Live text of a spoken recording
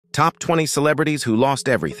Top 20 celebrities who lost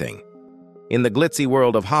everything. In the glitzy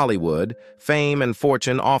world of Hollywood, fame and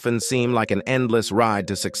fortune often seem like an endless ride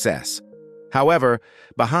to success. However,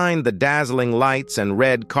 behind the dazzling lights and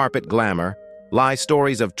red carpet glamour lie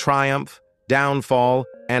stories of triumph, downfall,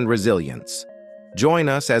 and resilience. Join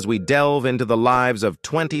us as we delve into the lives of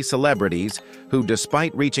 20 celebrities who,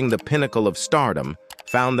 despite reaching the pinnacle of stardom,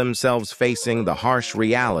 found themselves facing the harsh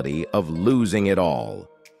reality of losing it all.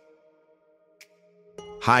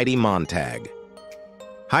 Heidi Montag.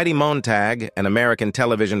 Heidi Montag, an American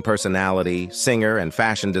television personality, singer, and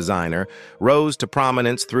fashion designer, rose to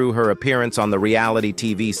prominence through her appearance on the reality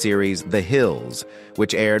TV series The Hills,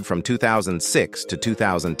 which aired from 2006 to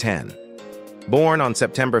 2010. Born on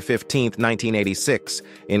September 15, 1986,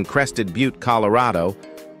 in Crested Butte, Colorado,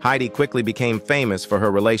 Heidi quickly became famous for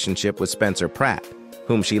her relationship with Spencer Pratt,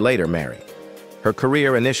 whom she later married. Her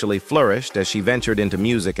career initially flourished as she ventured into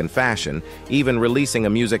music and fashion, even releasing a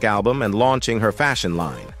music album and launching her fashion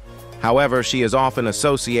line. However, she is often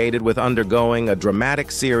associated with undergoing a dramatic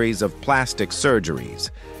series of plastic surgeries,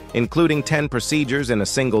 including 10 procedures in a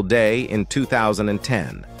single day in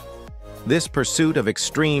 2010. This pursuit of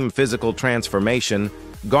extreme physical transformation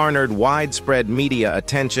garnered widespread media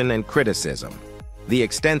attention and criticism. The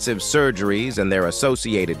extensive surgeries and their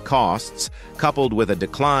associated costs, coupled with a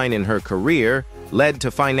decline in her career, led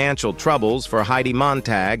to financial troubles for Heidi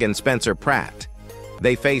Montag and Spencer Pratt.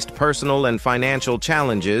 They faced personal and financial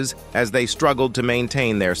challenges as they struggled to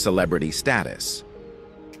maintain their celebrity status.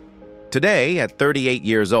 Today, at 38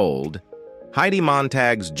 years old, Heidi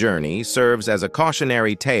Montag's journey serves as a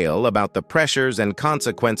cautionary tale about the pressures and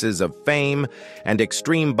consequences of fame and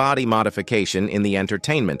extreme body modification in the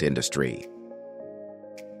entertainment industry.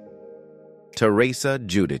 Teresa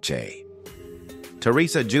Giudice.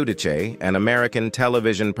 Teresa Giudice, an American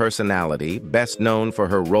television personality best known for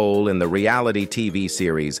her role in the reality TV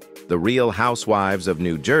series The Real Housewives of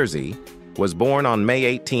New Jersey, was born on May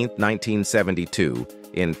 18, 1972,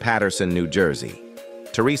 in Paterson, New Jersey.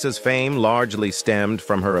 Teresa's fame largely stemmed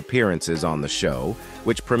from her appearances on the show,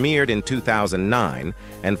 which premiered in 2009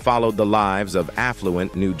 and followed the lives of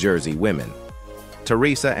affluent New Jersey women.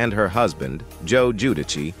 Teresa and her husband, Joe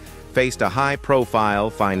Giudice, faced a high-profile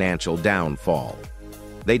financial downfall.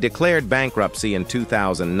 They declared bankruptcy in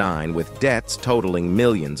 2009 with debts totaling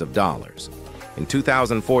millions of dollars. In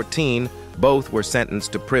 2014, both were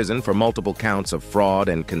sentenced to prison for multiple counts of fraud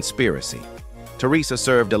and conspiracy. Teresa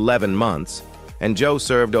served 11 months, and Joe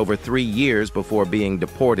served over 3 years before being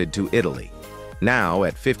deported to Italy. Now,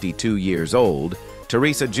 at 52 years old,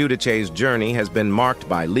 Teresa Giudice's journey has been marked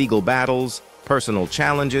by legal battles, personal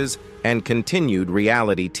challenges, and continued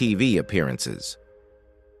reality TV appearances.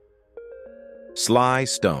 Sly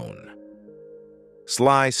Stone.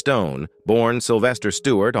 Sly Stone, born Sylvester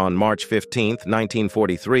Stewart on March 15,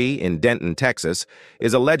 1943, in Denton, Texas,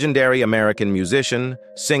 is a legendary American musician,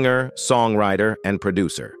 singer, songwriter, and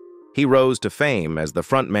producer. He rose to fame as the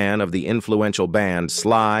frontman of the influential band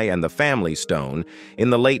Sly and the Family Stone in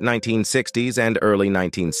the late 1960s and early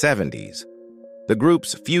 1970s. The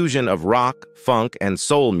group's fusion of rock, funk, and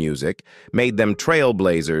soul music made them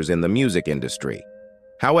trailblazers in the music industry.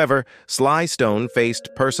 However, Sly Stone faced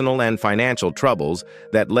personal and financial troubles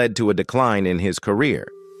that led to a decline in his career.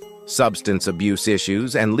 Substance abuse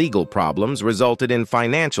issues and legal problems resulted in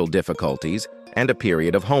financial difficulties and a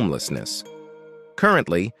period of homelessness.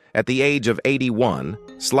 Currently, at the age of 81,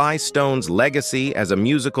 Sly Stone's legacy as a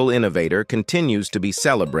musical innovator continues to be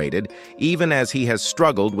celebrated, even as he has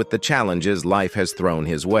struggled with the challenges life has thrown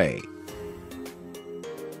his way.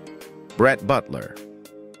 Brett Butler.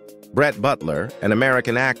 Brett Butler, an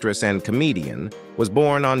American actress and comedian, was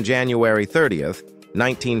born on January 30,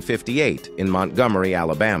 1958, in Montgomery,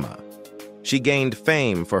 Alabama. She gained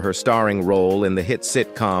fame for her starring role in the hit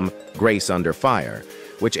sitcom Grace Under Fire,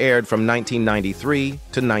 which aired from 1993 to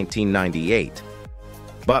 1998.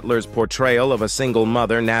 Butler's portrayal of a single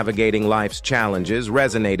mother navigating life's challenges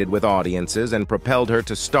resonated with audiences and propelled her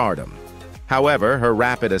to stardom. However, her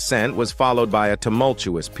rapid ascent was followed by a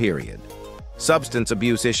tumultuous period. Substance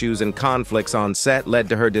abuse issues and conflicts on set led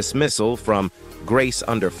to her dismissal from Grace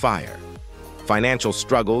Under Fire. Financial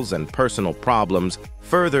struggles and personal problems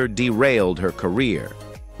further derailed her career,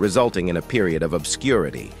 resulting in a period of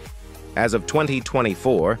obscurity. As of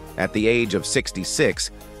 2024, at the age of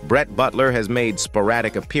 66, Brett Butler has made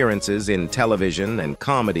sporadic appearances in television and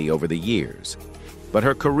comedy over the years. But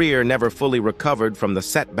her career never fully recovered from the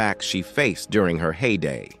setbacks she faced during her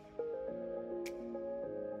heyday.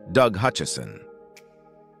 Doug Hutchison.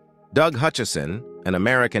 Doug Hutchison, an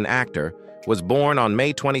American actor, was born on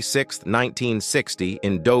May 26, 1960,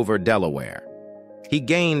 in Dover, Delaware. He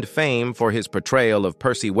gained fame for his portrayal of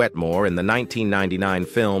Percy Wetmore in the 1999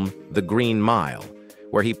 film The Green Mile,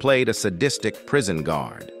 where he played a sadistic prison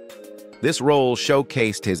guard. This role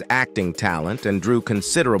showcased his acting talent and drew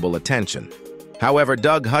considerable attention. However,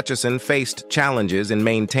 Doug Hutchison faced challenges in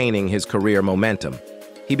maintaining his career momentum.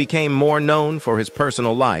 He became more known for his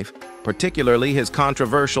personal life, particularly his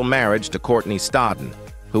controversial marriage to Courtney Stodden,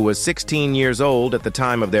 who was 16 years old at the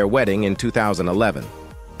time of their wedding in 2011.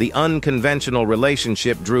 The unconventional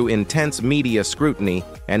relationship drew intense media scrutiny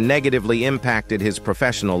and negatively impacted his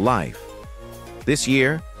professional life. This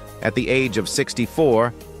year, at the age of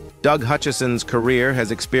 64, Doug Hutchison's career has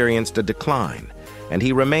experienced a decline, and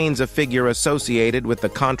he remains a figure associated with the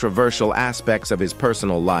controversial aspects of his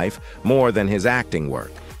personal life more than his acting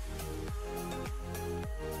work.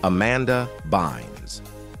 Amanda Bynes.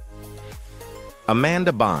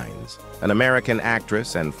 Amanda Bynes, an American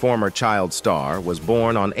actress and former child star, was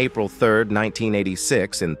born on April 3,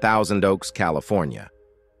 1986 in Thousand Oaks, California.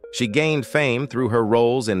 She gained fame through her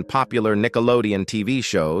roles in popular Nickelodeon TV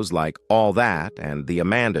shows like All That and The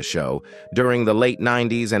Amanda Show during the late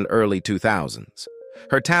 90s and early 2000s.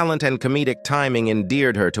 Her talent and comedic timing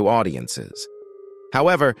endeared her to audiences.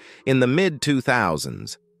 However, in the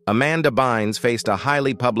mid-2000s, Amanda Bynes faced a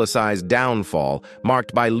highly publicized downfall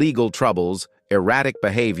marked by legal troubles, erratic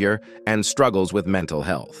behavior, and struggles with mental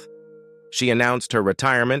health. She announced her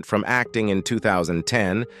retirement from acting in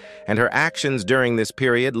 2010, and her actions during this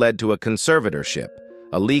period led to a conservatorship,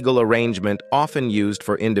 a legal arrangement often used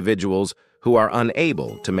for individuals who are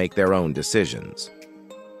unable to make their own decisions.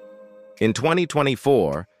 In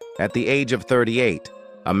 2024, at the age of 38,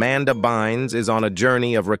 Amanda Bynes is on a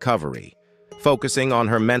journey of recovery, focusing on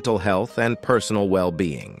her mental health and personal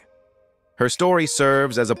well-being. Her story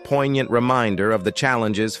serves as a poignant reminder of the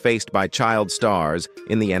challenges faced by child stars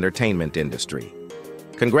in the entertainment industry.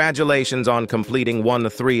 Congratulations on completing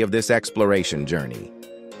 1/3 of this exploration journey.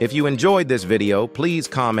 If you enjoyed this video, please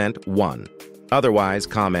comment 1. Otherwise,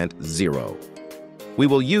 comment 0. We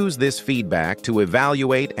will use this feedback to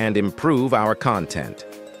evaluate and improve our content.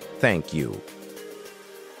 Thank you.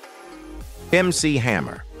 MC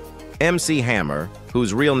Hammer. MC Hammer,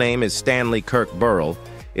 whose real name is Stanley Kirk Burrell,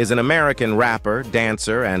 is an American rapper,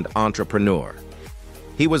 dancer, and entrepreneur.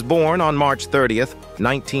 He was born on March 30th,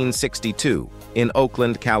 1962, in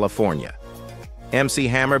Oakland, California. MC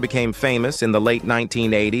Hammer became famous in the late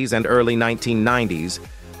 1980s and early 1990s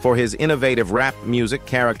for his innovative rap music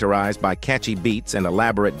characterized by catchy beats and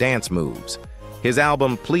elaborate dance moves. His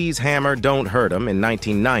album Please Hammer, Don't Hurt 'Em in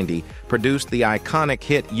 1990 produced the iconic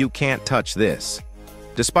hit You Can't Touch This.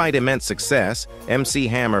 Despite immense success, MC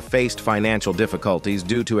Hammer faced financial difficulties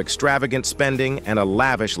due to extravagant spending and a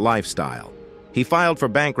lavish lifestyle. He filed for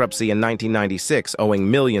bankruptcy in 1996,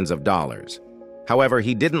 owing millions of dollars. However,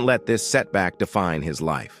 he didn't let this setback define his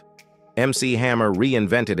life. MC Hammer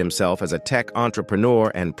reinvented himself as a tech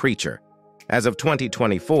entrepreneur and preacher. As of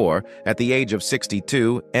 2024, at the age of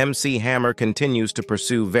 62, MC Hammer continues to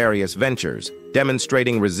pursue various ventures,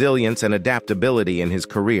 demonstrating resilience and adaptability in his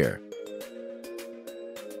career.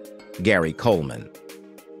 Gary Coleman.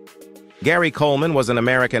 Gary Coleman was an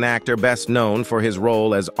American actor best known for his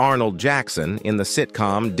role as Arnold Jackson in the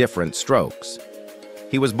sitcom Different Strokes.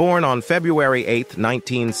 He was born on February 8,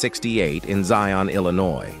 1968 in Zion,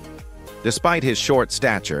 Illinois. Despite his short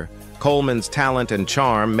stature, Coleman's talent and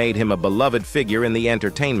charm made him a beloved figure in the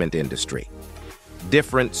entertainment industry.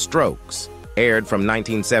 Different Strokes aired from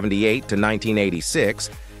 1978 to 1986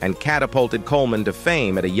 and catapulted Coleman to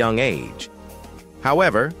fame at a young age.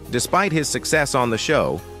 However, despite his success on the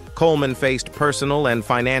show, Coleman faced personal and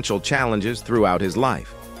financial challenges throughout his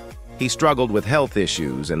life. He struggled with health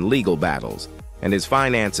issues and legal battles, and his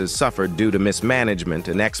finances suffered due to mismanagement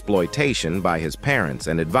and exploitation by his parents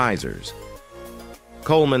and advisors.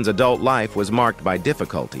 Coleman's adult life was marked by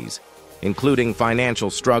difficulties, including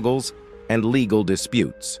financial struggles and legal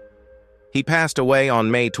disputes. He passed away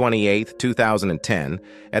on May 28, 2010,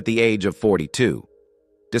 at the age of 42.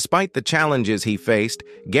 Despite the challenges he faced,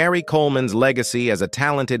 Gary Coleman's legacy as a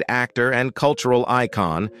talented actor and cultural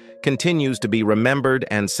icon continues to be remembered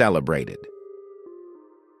and celebrated.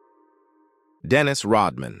 Dennis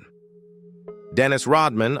Rodman. Dennis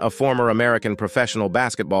Rodman, a former American professional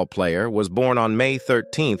basketball player, was born on May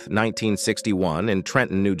 13, 1961, in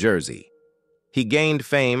Trenton, New Jersey. He gained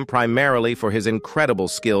fame primarily for his incredible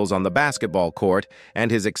skills on the basketball court and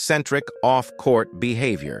his eccentric off-court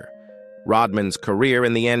behavior. Rodman's career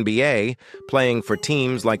in the NBA, playing for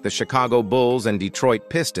teams like the Chicago Bulls and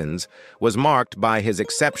Detroit Pistons, was marked by his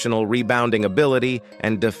exceptional rebounding ability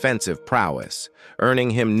and defensive prowess,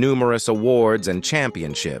 earning him numerous awards and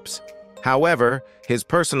championships. However, his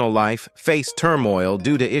personal life faced turmoil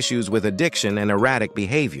due to issues with addiction and erratic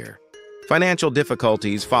behavior. Financial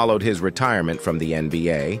difficulties followed his retirement from the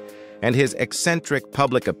NBA, and his eccentric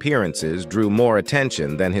public appearances drew more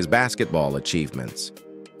attention than his basketball achievements.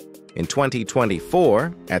 In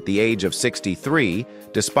 2024, at the age of 63,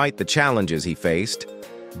 despite the challenges he faced,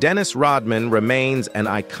 Dennis Rodman remains an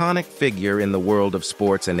iconic figure in the world of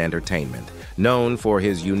sports and entertainment, known for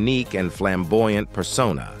his unique and flamboyant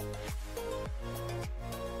persona.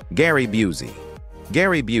 Gary Busey.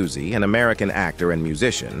 Gary Busey, an American actor and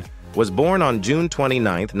musician, was born on June 29,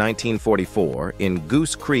 1944, in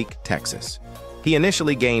Goose Creek, Texas. He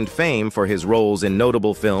initially gained fame for his roles in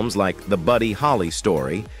notable films like The Buddy Holly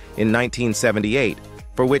Story in 1978,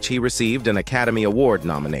 for which he received an Academy Award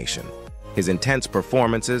nomination. His intense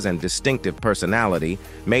performances and distinctive personality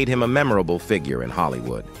made him a memorable figure in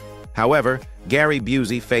Hollywood. However, Gary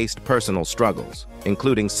Busey faced personal struggles,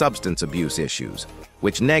 including substance abuse issues,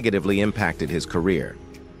 which negatively impacted his career.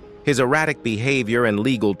 His erratic behavior and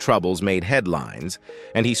legal troubles made headlines,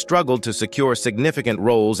 and he struggled to secure significant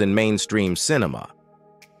roles in mainstream cinema.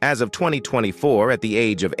 As of 2024, at the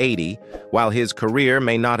age of 80, while his career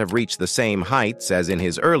may not have reached the same heights as in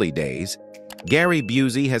his early days, Gary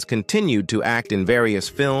Busey has continued to act in various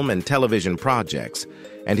film and television projects,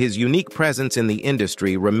 and his unique presence in the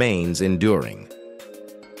industry remains enduring.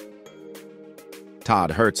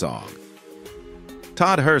 Todd Herzog.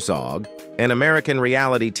 Todd Herzog, an American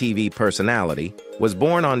reality TV personality, was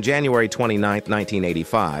born on January 29,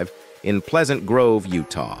 1985, in Pleasant Grove,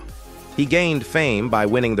 Utah. He gained fame by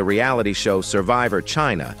winning the reality show Survivor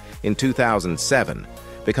China in 2007,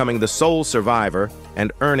 becoming the sole survivor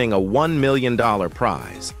and earning a $1 million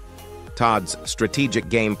prize. Todd's strategic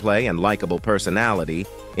gameplay and likable personality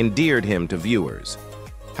endeared him to viewers.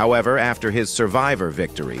 However, after his Survivor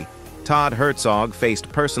victory, Todd Herzog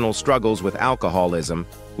faced personal struggles with alcoholism,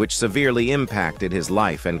 which severely impacted his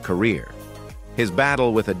life and career. His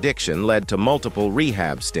battle with addiction led to multiple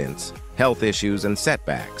rehab stints, health issues, and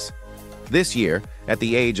setbacks. This year, at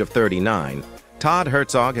the age of 39, Todd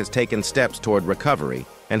Herzog has taken steps toward recovery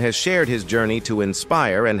and has shared his journey to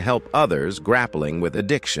inspire and help others grappling with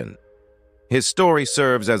addiction. His story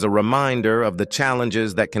serves as a reminder of the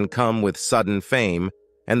challenges that can come with sudden fame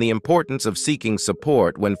and the importance of seeking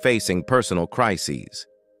support when facing personal crises.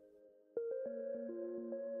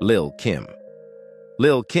 Lil' Kim.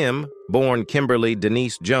 Lil' Kim, born Kimberly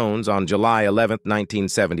Denise Jones on July 11,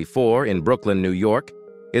 1974, in Brooklyn, New York,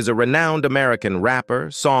 is a renowned American rapper,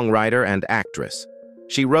 songwriter, and actress.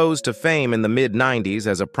 She rose to fame in the mid-90s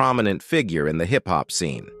as a prominent figure in the hip-hop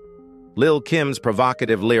scene. Lil' Kim's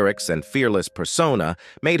provocative lyrics and fearless persona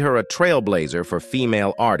made her a trailblazer for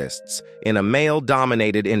female artists in a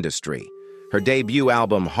male-dominated industry. Her debut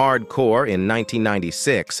album, Hardcore, in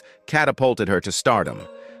 1996, catapulted her to stardom.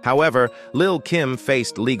 However, Lil' Kim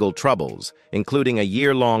faced legal troubles, including a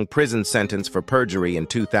year-long prison sentence for perjury in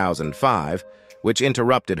 2005, which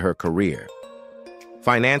interrupted her career.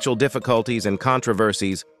 Financial difficulties and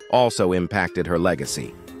controversies also impacted her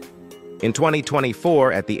legacy. In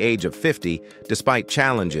 2024, at the age of 50, despite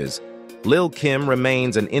challenges, Lil' Kim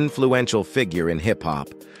remains an influential figure in hip-hop,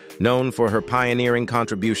 known for her pioneering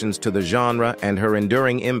contributions to the genre and her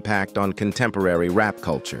enduring impact on contemporary rap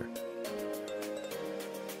culture.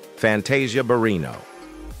 Fantasia Barrino.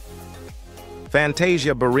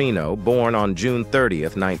 Fantasia Barrino, born on June 30,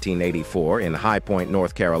 1984, in High Point,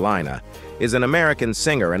 North Carolina, is an American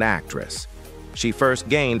singer and actress. She first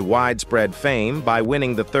gained widespread fame by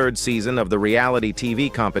winning the third season of the reality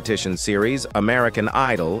TV competition series American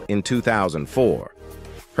Idol in 2004.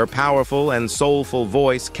 Her powerful and soulful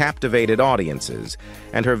voice captivated audiences,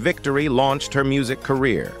 and her victory launched her music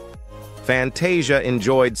career. Fantasia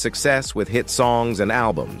enjoyed success with hit songs and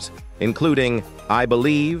albums, including I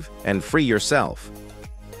Believe and Free Yourself.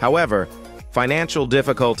 However, financial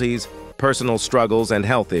difficulties, personal struggles, and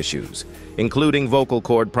health issues, including vocal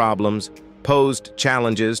cord problems, posed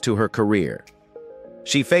challenges to her career.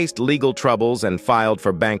 She faced legal troubles and filed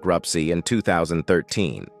for bankruptcy in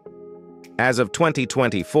 2013. As of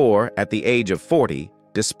 2024, at the age of 40,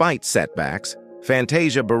 despite setbacks,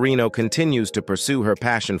 Fantasia Barrino continues to pursue her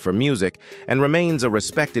passion for music and remains a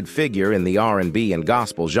respected figure in the R&B and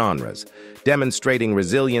gospel genres, demonstrating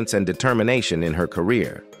resilience and determination in her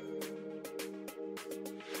career.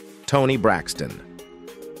 Toni Braxton.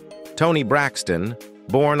 Toni Braxton,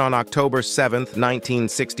 born on October 7,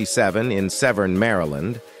 1967, in Severn,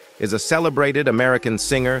 Maryland, is a celebrated American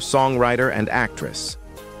singer, songwriter, and actress.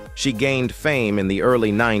 She gained fame in the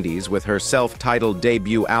early 90s with her self-titled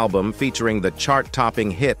debut album featuring the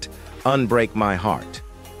chart-topping hit Unbreak My Heart.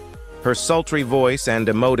 Her sultry voice and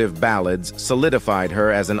emotive ballads solidified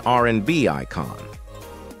her as an R&B icon.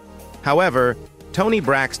 However, Toni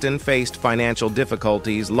Braxton faced financial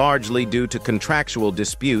difficulties largely due to contractual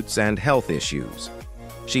disputes and health issues.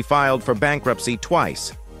 She filed for bankruptcy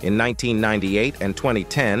twice, in 1998 and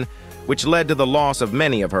 2010, which led to the loss of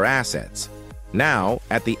many of her assets. Now,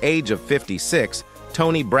 at the age of 56,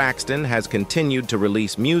 Toni Braxton has continued to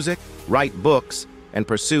release music, write books, and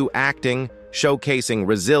pursue acting, showcasing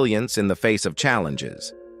resilience in the face of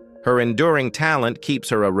challenges. Her enduring talent keeps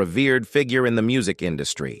her a revered figure in the music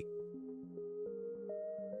industry.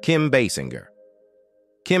 Kim Basinger.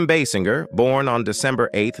 Kim Basinger, born on December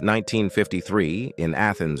 8, 1953, in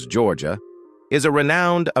Athens, Georgia, is a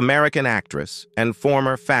renowned American actress and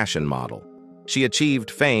former fashion model. She achieved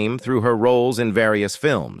fame through her roles in various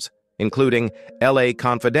films, including L.A.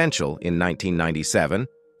 Confidential in 1997,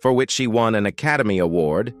 for which she won an Academy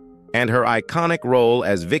Award, and her iconic role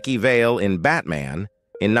as Vicky Vale in Batman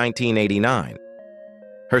in 1989.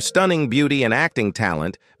 Her stunning beauty and acting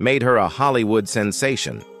talent made her a Hollywood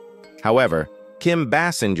sensation. However, Kim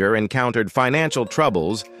Basinger encountered financial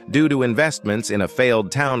troubles due to investments in a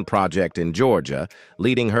failed town project in Georgia,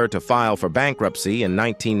 leading her to file for bankruptcy in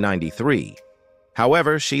 1993.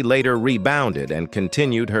 However, she later rebounded and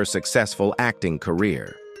continued her successful acting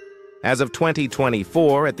career. As of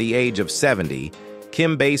 2024, at the age of 70,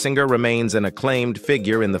 Kim Basinger remains an acclaimed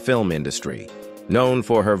figure in the film industry, known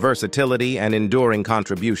for her versatility and enduring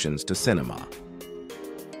contributions to cinema.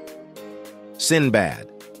 Sinbad.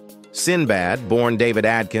 Sinbad, born David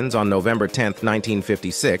Adkins on November 10,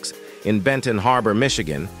 1956, in Benton Harbor,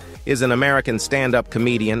 Michigan, is an American stand-up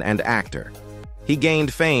comedian and actor. He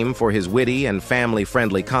gained fame for his witty and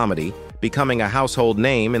family-friendly comedy, becoming a household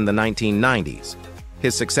name in the 1990s.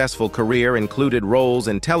 His successful career included roles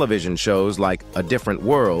in television shows like A Different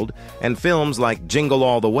World and films like Jingle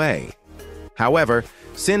All the Way. However,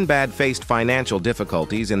 Sinbad faced financial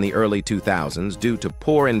difficulties in the early 2000s due to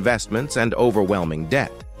poor investments and overwhelming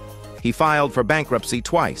debt. He filed for bankruptcy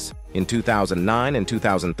twice, in 2009 and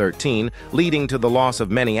 2013, leading to the loss of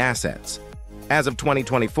many assets. As of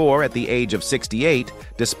 2024, at the age of 68,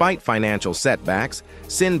 despite financial setbacks,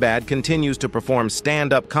 Sinbad continues to perform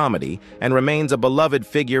stand-up comedy and remains a beloved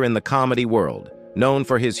figure in the comedy world, known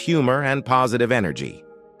for his humor and positive energy.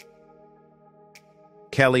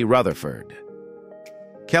 Kelly Rutherford.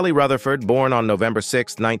 Kelly Rutherford, born on November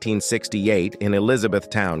 6, 1968, in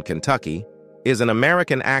Elizabethtown, Kentucky, is an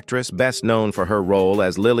American actress best known for her role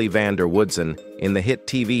as Lily Vander Woodson in the hit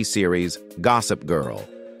TV series Gossip Girl.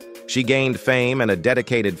 She gained fame and a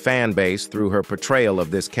dedicated fan base through her portrayal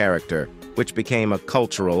of this character, which became a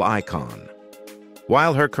cultural icon.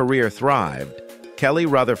 While her career thrived, Kelly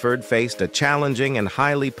Rutherford faced a challenging and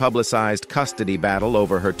highly publicized custody battle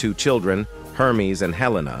over her two children, Hermes and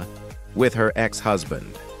Helena, with her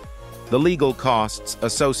ex-husband. The legal costs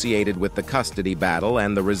associated with the custody battle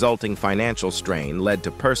and the resulting financial strain led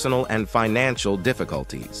to personal and financial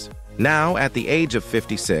difficulties. Now, at the age of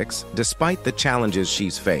 56, despite the challenges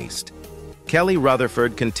she's faced, Kelly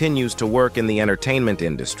Rutherford continues to work in the entertainment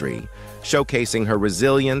industry, showcasing her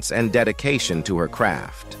resilience and dedication to her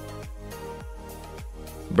craft.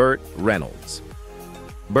 Burt Reynolds.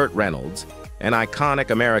 Burt Reynolds, an iconic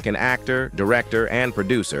American actor, director, and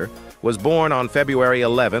producer, was born on February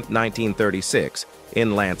 11, 1936,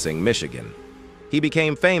 in Lansing, Michigan. He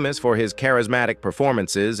became famous for his charismatic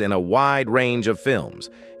performances in a wide range of films,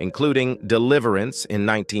 including Deliverance in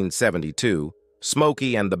 1972,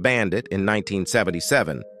 Smokey and the Bandit in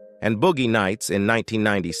 1977, and Boogie Nights in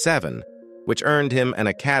 1997, which earned him an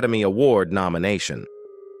Academy Award nomination.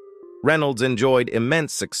 Reynolds enjoyed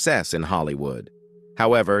immense success in Hollywood.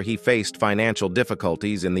 However, he faced financial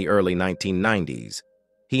difficulties in the early 1990s.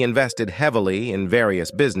 He invested heavily in various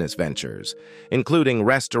business ventures, including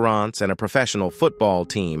restaurants and a professional football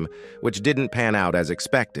team, which didn't pan out as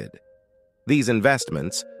expected. These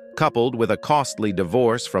investments, coupled with a costly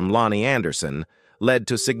divorce from Lonnie Anderson, led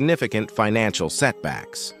to significant financial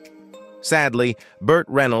setbacks. Sadly, Burt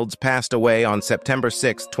Reynolds passed away on September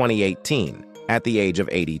 6, 2018, at the age of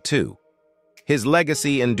 82. His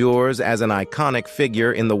legacy endures as an iconic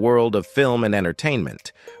figure in the world of film and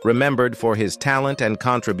entertainment, remembered for his talent and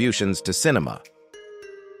contributions to cinema.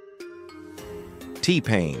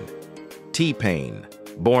 T-Pain. T-Pain,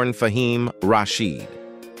 born Fahim Rashid.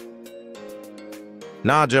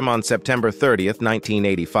 Najm on September 30,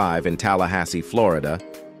 1985, in Tallahassee, Florida,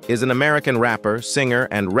 is an American rapper, singer,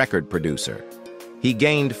 and record producer. He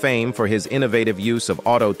gained fame for his innovative use of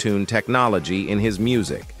auto-tune technology in his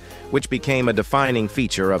music, which became a defining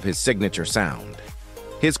feature of his signature sound.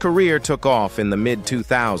 His career took off in the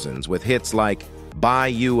mid-2000s with hits like Buy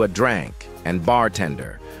You a Drank and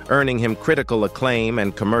Bartender, earning him critical acclaim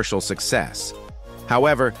and commercial success.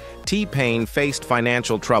 However, T-Pain faced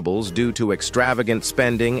financial troubles due to extravagant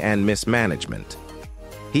spending and mismanagement.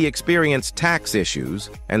 He experienced tax issues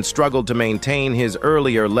and struggled to maintain his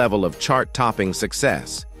earlier level of chart-topping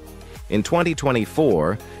success. In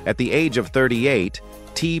 2024, at the age of 38,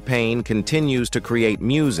 T-Pain continues to create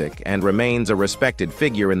music and remains a respected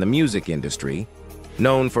figure in the music industry,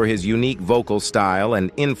 known for his unique vocal style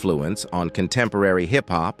and influence on contemporary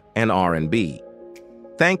hip-hop and R&B.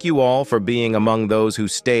 Thank you all for being among those who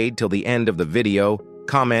stayed till the end of the video.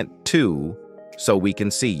 Comment 2 so we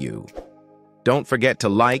can see you. Don't forget to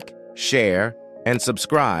like, share, and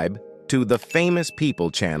subscribe to the Famous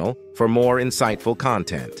People channel for more insightful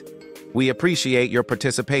content. We appreciate your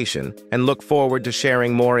participation and look forward to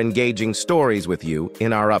sharing more engaging stories with you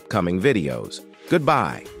in our upcoming videos.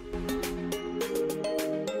 Goodbye.